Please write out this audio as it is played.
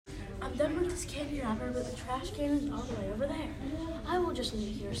I'm done with this candy wrapper, but the trash can is all the way over there. I will just leave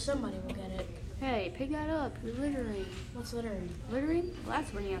it here. Somebody will get it. Hey, pick that up. You're littering. What's littering? Littering? Well,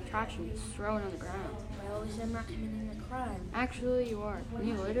 that's when you have trash and just throw it on the ground. Well, at least I'm not committing a crime. Actually, you are. When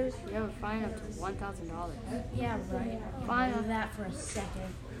you litter, you have a fine up to $1,000. Yeah, right. Fine. I'll do that for a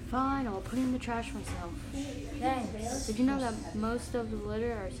second. Fine, I'll put it in the trash myself. Thanks. Did you know that most of the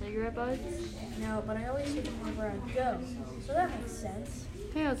litter are cigarette butts? No, but I always take them wherever I go. So that makes sense.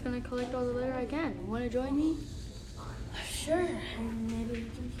 Hey, I was going to collect all the litter I can. Want to join me? Sure. And maybe you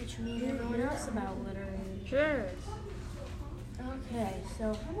can teach me and everyone else about littering. Sure. Okay,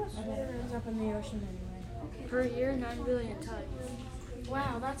 so how much litter is up in the ocean anyway? Per year, 9 billion tons.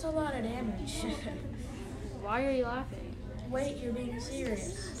 Wow, that's a lot of damage. Why are you laughing? Wait, you're being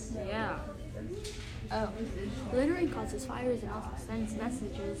serious. Yeah. Oh. Littering causes fires and also sends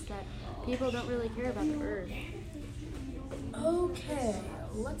messages that people don't really care about the earth. Okay,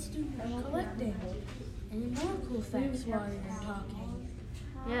 let's do collecting. Any more cool facts while you're talking?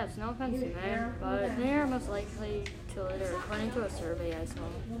 Yes, no offense to them, but they are most likely to litter, according to a survey I saw.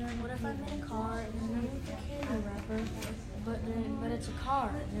 What if I'm in a car and I'm with a candy wrapper, but it's a car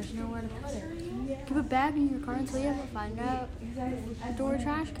and there's nowhere to put it? Keep a bag in your car until you ever find out the door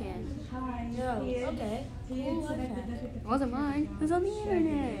trash can. No, okay. Cool life hack. It wasn't mine. It was on the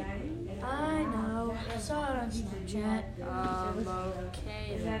internet. I know. I saw it on Snapchat.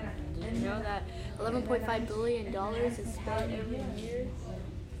 Okay then. Did you know that $11.5 billion is spent every year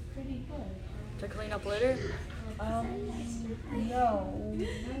to clean up litter? No.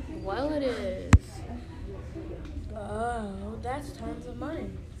 Well, it is. Oh, that's tons of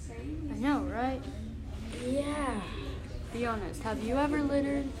money. I know, right? Yeah. Be honest, have you ever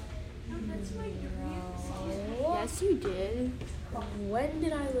littered? No. Yes, you did. When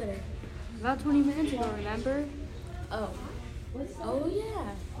did I litter? About 20 minutes ago, remember? Oh. Oh,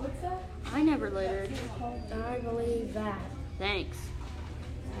 yeah. I never littered. I believe that. Thanks.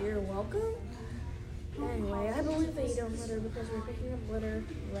 You're welcome. Anyway, I believe that you don't litter because we're picking up litter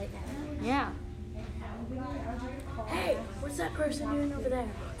right now. Yeah. Hey, what's that person doing over there?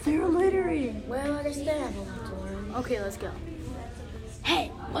 They're littering. Well, I guess they have a lot to learn. Okay, let's go.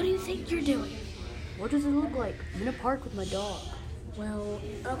 Hey, what do you think you're doing? What does it look like? I'm in a park with my dog. Well,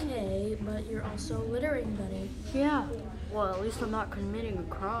 okay, but you're also littering, buddy. Yeah. Well, at least I'm not committing a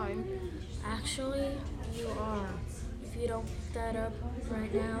crime. Actually, you are. If you don't pick that up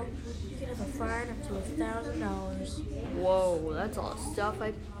right now, you can have a fine up to $1,000. Whoa, that's all the stuff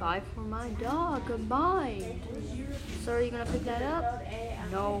I buy for my dog combined. So are you gonna pick that up?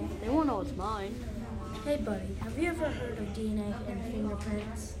 No, they won't know it's mine. Hey, buddy, have you ever heard of DNA and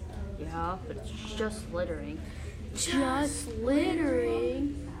fingerprints? Yeah, but it's just littering. Just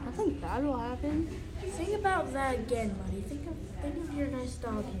littering? Nothing bad will happen. Think about that again, buddy. Think of your nice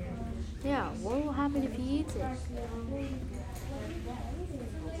dog here. Yeah, what will happen if he eats it?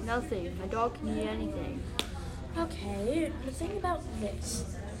 Nothing. My dog can eat anything. Okay, but think about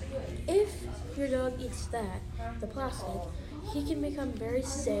this. If your dog eats that, the plastic, he can become very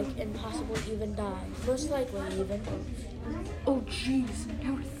sick and possibly even die. Most likely even. Oh jeez,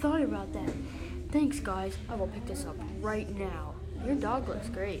 never thought about that. Thanks guys, I will pick this up right now. Your dog looks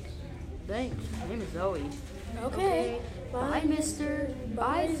great. Thanks, my name is Zoe. Okay. Bye mister.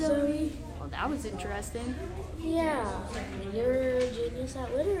 Bye Zoe. Well, that was interesting. Yeah, you're a genius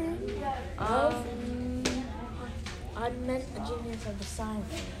at littering. I meant a genius of the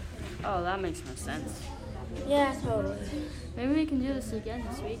science. Oh, that makes no sense. Yeah, totally. Maybe we can do this again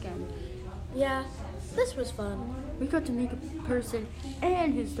this weekend. Yeah, this was fun. We got to meet a person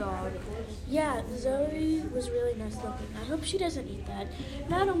and his dog. Yeah, Zoe was really nice looking. I hope she doesn't eat that.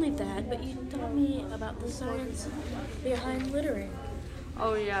 Not only that, but you told me about the science behind littering.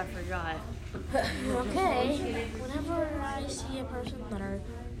 Oh yeah, I forgot. Okay, whenever I see a person litter,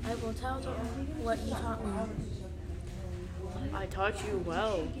 I will tell them what you taught me. I taught you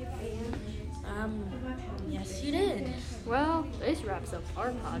well. Yes you did. Well, this wraps up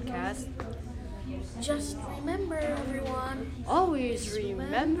our podcast. Just remember, everyone. Always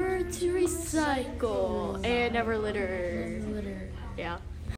remember to recycle and never litter. Litter. Yeah.